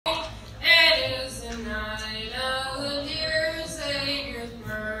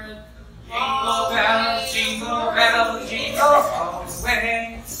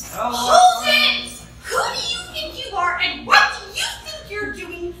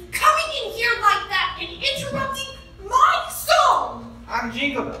I'm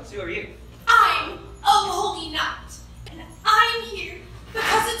Jingle Bells. Who are you? I'm Oh Holy Night, and I'm here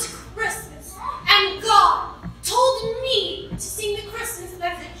because it's Christmas, and God told me to sing the Christmas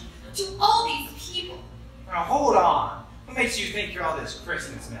message to all these people. Now hold on. What makes you think you're all this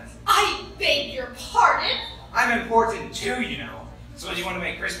Christmas message? I beg your pardon? I'm important too, you know. So do you want to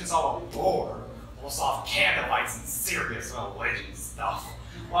make Christmas all a bore? All soft candlelights and serious religion stuff.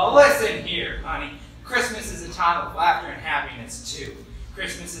 Well, listen here, honey. Christmas is a time of laughter and happiness too.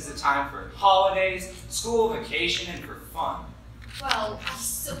 Christmas is a time for holidays, school vacation, and for fun. Well, I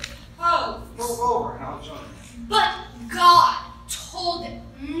suppose. Go over and I'll join you. But God told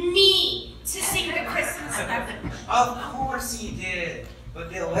me to sing the Christmas message. Of course he did.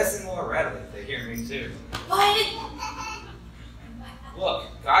 But they'll listen more readily if they hear me too. But Look,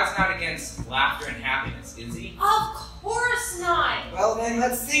 God's not against laughter and happiness, is he? of course not. Well then,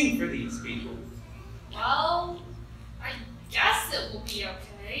 let's sing for these people. Well, I guess it will be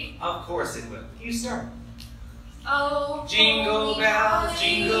okay. Of course it will. You start. Oh, Jingle bells,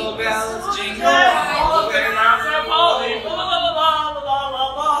 jingle bells, jingle all all the the way way around the holly, la la la la la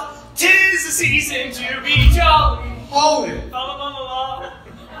la la. 'Tis the season to be jolly. Hold it! La la la la la.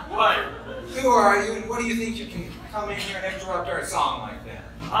 What? Who are you and what do you think you can come in here and interrupt our song like that?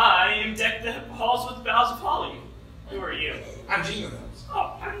 I am decked the halls with boughs of holly. Who are you? I'm Jingle Bells.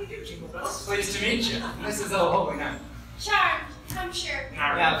 Oh, how do you do, Jingle Bells? Pleased to meet you. This is Oh Holy Night. Charmed, I'm sure.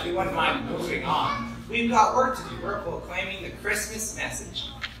 Not Now, really. if you wouldn't mind moving on, we've got work to do. We're proclaiming the Christmas message.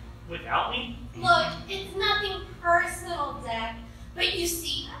 Without me? Look, it's nothing personal, Dad. But you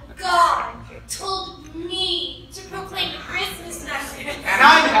see, God told me to proclaim the Christmas message. And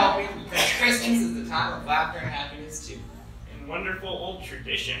I'm helping because Christmas is the time of laughter and happiness too. In wonderful old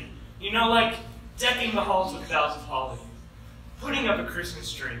tradition, you know, like decking the halls with boughs of holly, putting up a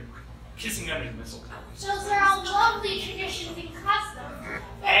Christmas tree, kissing under the mistletoe, Those are all lovely traditions and customs.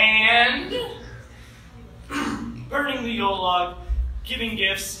 and burning the Yule log, giving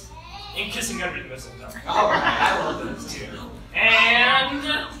gifts, and kissing under the mistletoe. Alright, I love those too.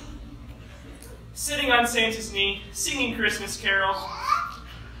 And sitting on Santa's knee, singing Christmas carols,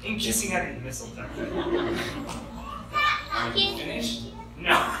 and kissing under the mistletoe. Are you finished?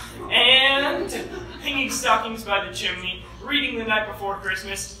 No. And hanging stockings by the chimney, reading the night before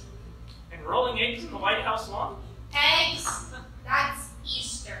Christmas, and rolling eggs in the White House lawn? Eggs, that's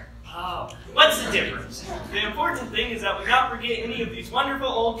Easter. Oh, what's the difference? The important thing is that we not forget any of these wonderful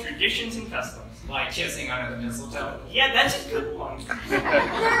old traditions and customs. Like kissing under the mistletoe? Yeah, that's a good one.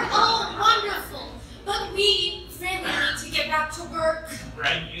 They're all wonderful, but we really need to get back to work.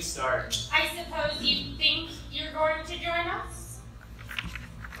 Right, you start. I suppose you think you're going to join us?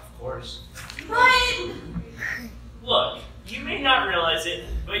 Of course. But Look, you may not realize it,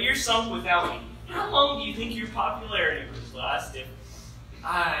 but you're sunk without me. How long do you think your popularity would last if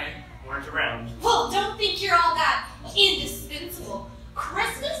I weren't around? well, don't think you're all that indispensable.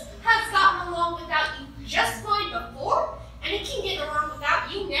 Christmas has gotten along without you just fine before, and it can get along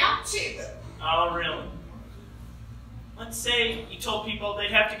without you now too. Oh, really? Let's say you told people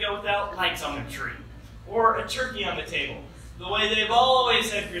they'd have to go without lights on the tree, or a turkey on the table, the way they've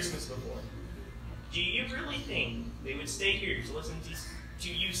always had Christmas before. Do you really think they would stay here to listen to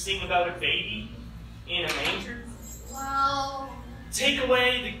you sing about a baby in a manger? Well, Take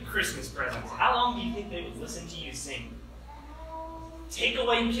away the Christmas presents. How long do you think they would listen to you sing? Take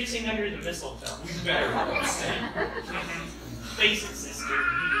away kissing under the mistletoe. You better not stay. Face it, sister.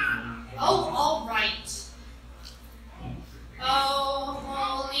 oh, all right. Oh,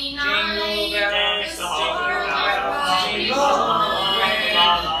 holy night, Jingle bells, Dance the the stars jingle are bells, bright jingle behind. la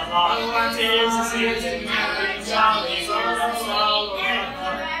la la. 'Tis the season to be jolly, la la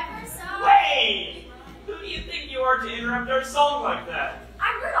la. Wait! Who do you think you are to interrupt our song like that?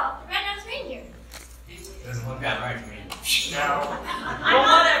 I'm Rudolph, the red-nosed reindeer. Doesn't look that right to me. No.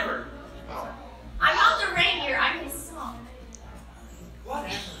 Well, whatever. I'm not the reindeer, I'm his song.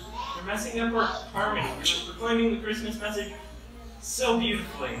 Whatever. You're messing up our harmony. You're proclaiming the Christmas message so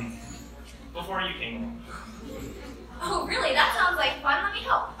beautifully before you came along. Oh, really? That sounds like fun. Let me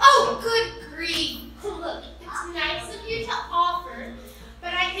help. Oh, good grief. Look, it's nice of you to offer,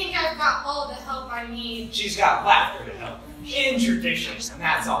 but I think I've got all the help I need. She's got laughter to help. In tradition. And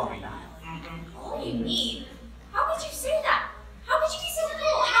that's all we need. All you need? How could you say that? How could you be so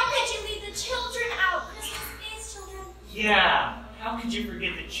cruel? How could you leave the children out? Christmas is children. Yeah. How could you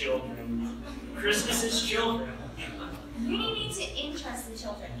forget the children? Christmas is children. You need me to interest the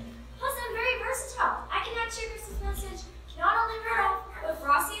children. Plus, I'm very versatile. I can add to your Christmas message not only Rudolph, but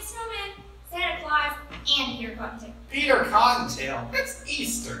Frosty the Snowman, Santa Claus, and Peter Cottontail. Peter Cottontail. It's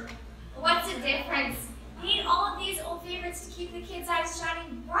Easter. What's the difference? We need all of these old favorites to keep the kids' eyes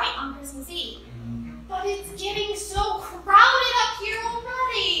shining bright on Christmas Eve. But it's getting so crowded up here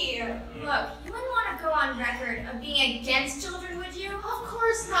already. Look, you wouldn't want to go on record of being against children, would you? Of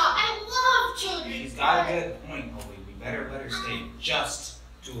course not. I love children. She's got a good point, Holy. We better let her stay just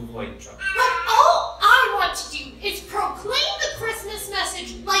to avoid trouble. But all I want to do is proclaim the Christmas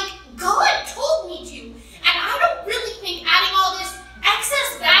message like God told me to. And I don't really think adding all this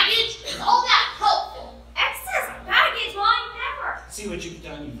excess baggage is all that helpful. Excess baggage? Why never? See what you've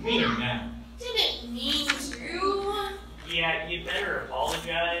done? You've made her mad. Didn't mean to. Yeah, you better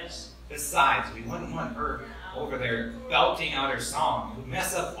apologize. Besides, we wouldn't want her over there belting out her song. It would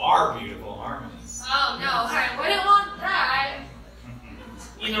mess up our beautiful harmonies. Oh no, I wouldn't want that.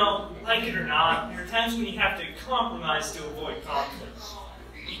 You know, like it or not, there are times when you have to compromise to avoid conflict.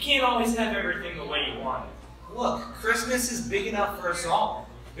 You can't always have everything the way you want it. Look, Christmas is big enough for us all.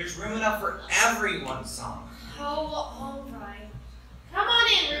 There's room enough for everyone's song. Oh, all right. Come on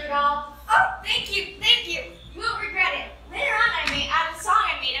in, Rudolph. Oh, thank you, thank you. You won't regret it. Later on, I may add a song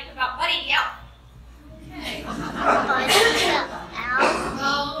I made up about Buddy the Elf. Okay.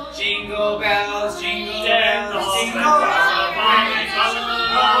 Jingle bells, jingle Deck bells, the jingle halls bells.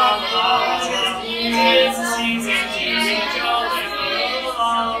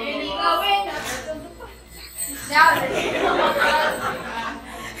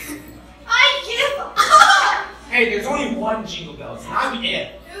 I give up! Hey, there's only one jingle bells, and I'm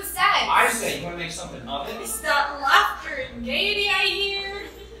it. Who said? I say, you want to make something of it? It's that laughter and gaiety I hear.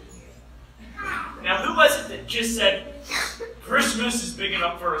 Now, who was it that just said, Christmas is big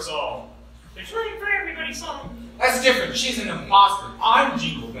enough for us all? There's room for everybody's song. That's different. She's an imposter. I'm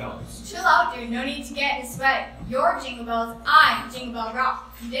Jingle Bells. Chill out, dude. No need to get in a sweat. You're Jingle Bells. I'm Jingle Bell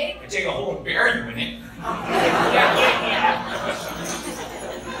Rock. You dig? I take a hole and bury you in it.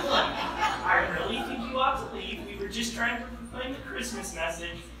 I really think you ought to leave. We were just trying to proclaim the Christmas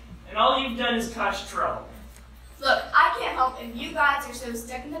message, and all you've done is cause trouble. Look, I can't help if you guys are so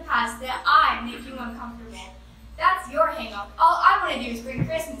stuck in the past that I make you uncomfortable. That's your hang-up. All I want to do is bring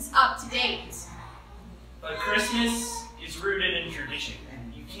Christmas up to date. But Christmas is rooted in tradition,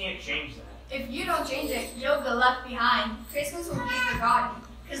 and you can't change that. If you don't change it, you'll go left behind. Christmas will be forgotten.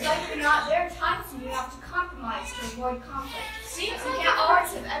 Because like it or not, there are times when you have to compromise to avoid conflict. Seems You like can't I've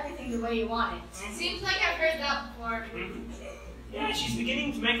always have everything the way you want it. Seems like I've heard that before. Yeah, she's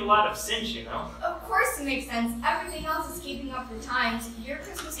beginning to make a lot of sense, you know. Of course it makes sense. Everything else is keeping up with the times. Your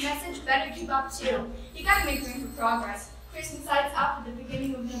Christmas message better keep up too. You gotta make room for progress. Christmas lights up at the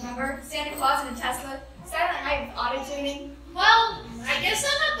beginning of November, Santa Claus in a Tesla, Silent Night with auto-tuning. Well, I guess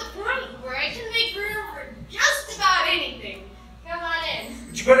I'm at the point where I can make room for just about anything. Come on in.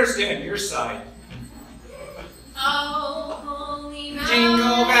 But you better stay on your side. Oh, holy night.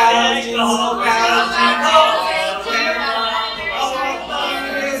 Jingle bells, jingle bells, jingle bells.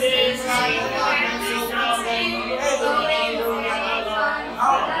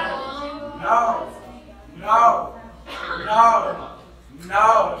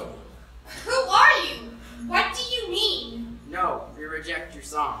 No. Who are you? What do you mean? No, we reject your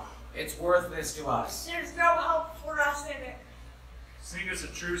song. It's worthless to us. There's no hope for us in it. Sing us a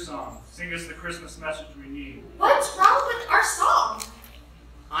true song. Sing us the Christmas message we need. What's wrong with our song?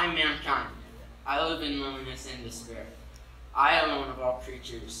 I'm mankind. I live in loneliness and despair. I alone of all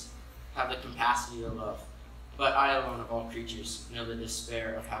creatures have the capacity to love, but I alone of all creatures know the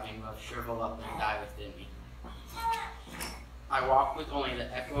despair of having love shrivel up and die within me. I walk with only the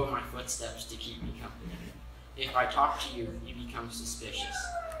echo of my footsteps to keep me company. If I talk to you, you become suspicious.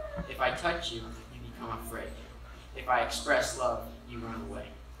 If I touch you, you become afraid. If I express love, you run away.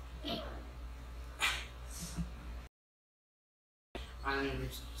 I'm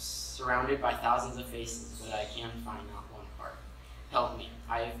surrounded by thousands of faces, but I can't find not one heart. Help me.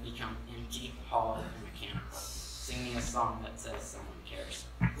 I have become empty, hollow, and mechanical, singing a song that says someone cares.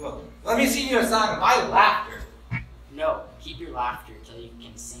 Look, let me sing you a song of my laughter. No, keep your laughter till you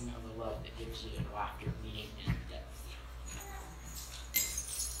can sing of the love that gives you laughter, meaning, and depth.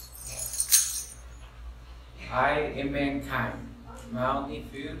 I am mankind. My only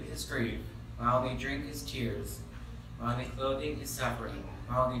food is grief. My only drink is tears. My only clothing is suffering.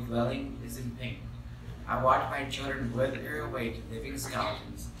 My only dwelling is in pain. I watch my children wither away to living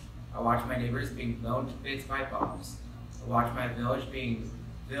skeletons. I watch my neighbors being blown to bits by bombs. I watch my village being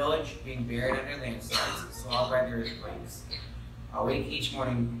buried under landslides, swallowed by the earthquakes. I wake each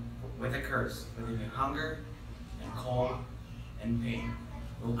morning with a curse, within me hunger and cold and pain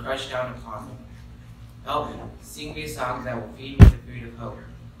will crush down upon me. Help me, sing me a song that will feed me the food of hope.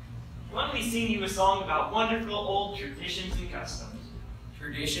 Why don't we sing you a song about wonderful old traditions and customs?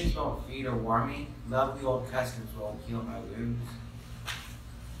 Traditions won't feed or warm me. Lovely old customs won't heal my wounds.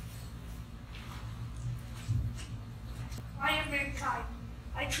 I am mankind.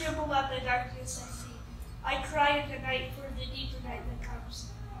 I tremble at the darkness I see. I cry in the night for the deeper night that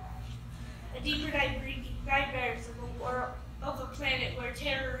comes. A deeper night bringing nightmares of a planet where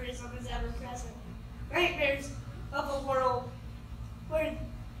terrorism is ever present. Nightmares of a world where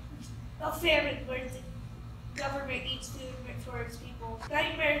a famine where the government eats food for its people.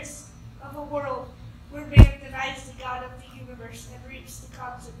 Nightmares of a world where man denies the God of the universe and reaps the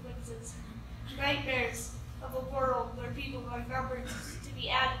consequences. Nightmares of a world where people are numbered to be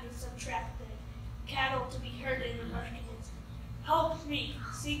added and subtracted, cattle to be herded and marketed. Help me,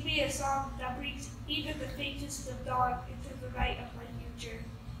 sing me a song that brings even the faintest of dawn into the night of my future.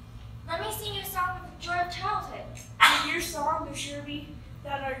 Let me sing you a song of the joy of childhood. Can your song assure me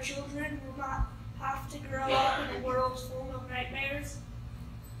that our children will not have to grow up in a world full of nightmares?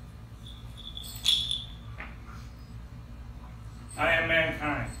 I am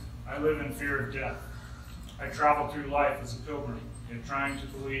mankind. I live in fear of death. I travel through life as a pilgrim, yet trying to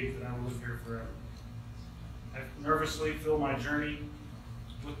believe that I will live here forever. I nervously fill my journey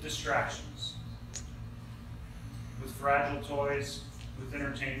with distractions, with fragile toys, with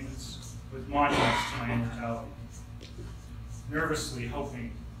entertainments, with monuments to my immortality. Nervously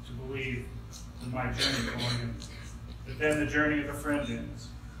hoping to believe that my journey will end, but then the journey of a friend ends,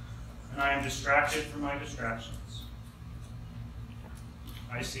 and I am distracted from my distractions.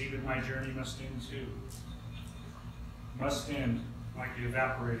 I see that my journey must end too. Must end like the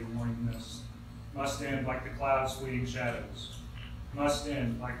evaporating morning mist. Must end like the clouds fleeting shadows. Must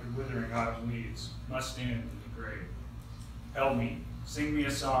end like the withering autumn leaves. Must end in the grave. Help me, sing me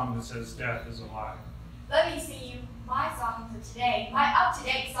a song that says death is a lie. Let me sing you my song for today, my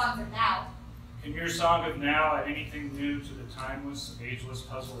up-to-date songs of now. Can your song of now add anything new to the timeless, ageless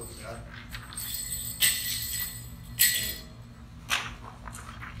puzzle of death?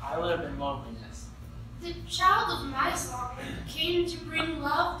 I live in loneliness. The child of my song came to bring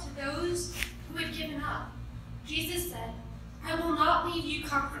love to those who had given up. Jesus said, I will not leave you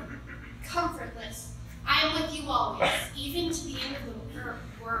comfortless. I am with you always, even to the end of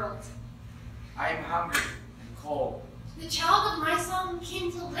the world. I am hungry and cold. The child of my song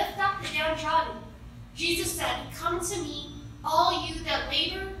came to lift up the downtrodden. Jesus said, come to me, all you that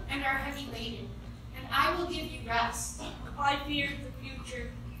labor and are heavy laden, and I will give you rest. I fear the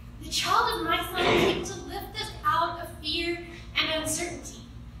future. The child of my son came to lift us out of fear and uncertainty.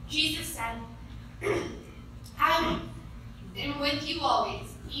 Jesus said, I am with you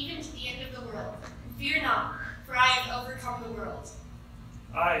always, even to the end of the world. Fear not, for I have overcome the world.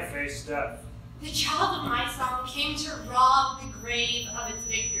 I face death. The child of my song came to rob the grave of its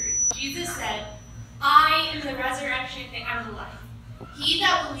victory. Jesus said, I am the resurrection and the life. He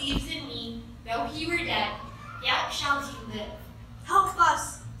that believes in me, though he were dead, yet shall he live. Help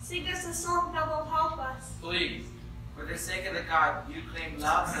us. Sing us a song that will help us. Please, for the sake of the God you claim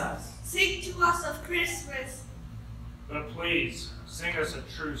loves us. Sing to us of Christmas. But please, sing us a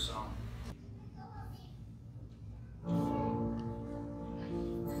true song.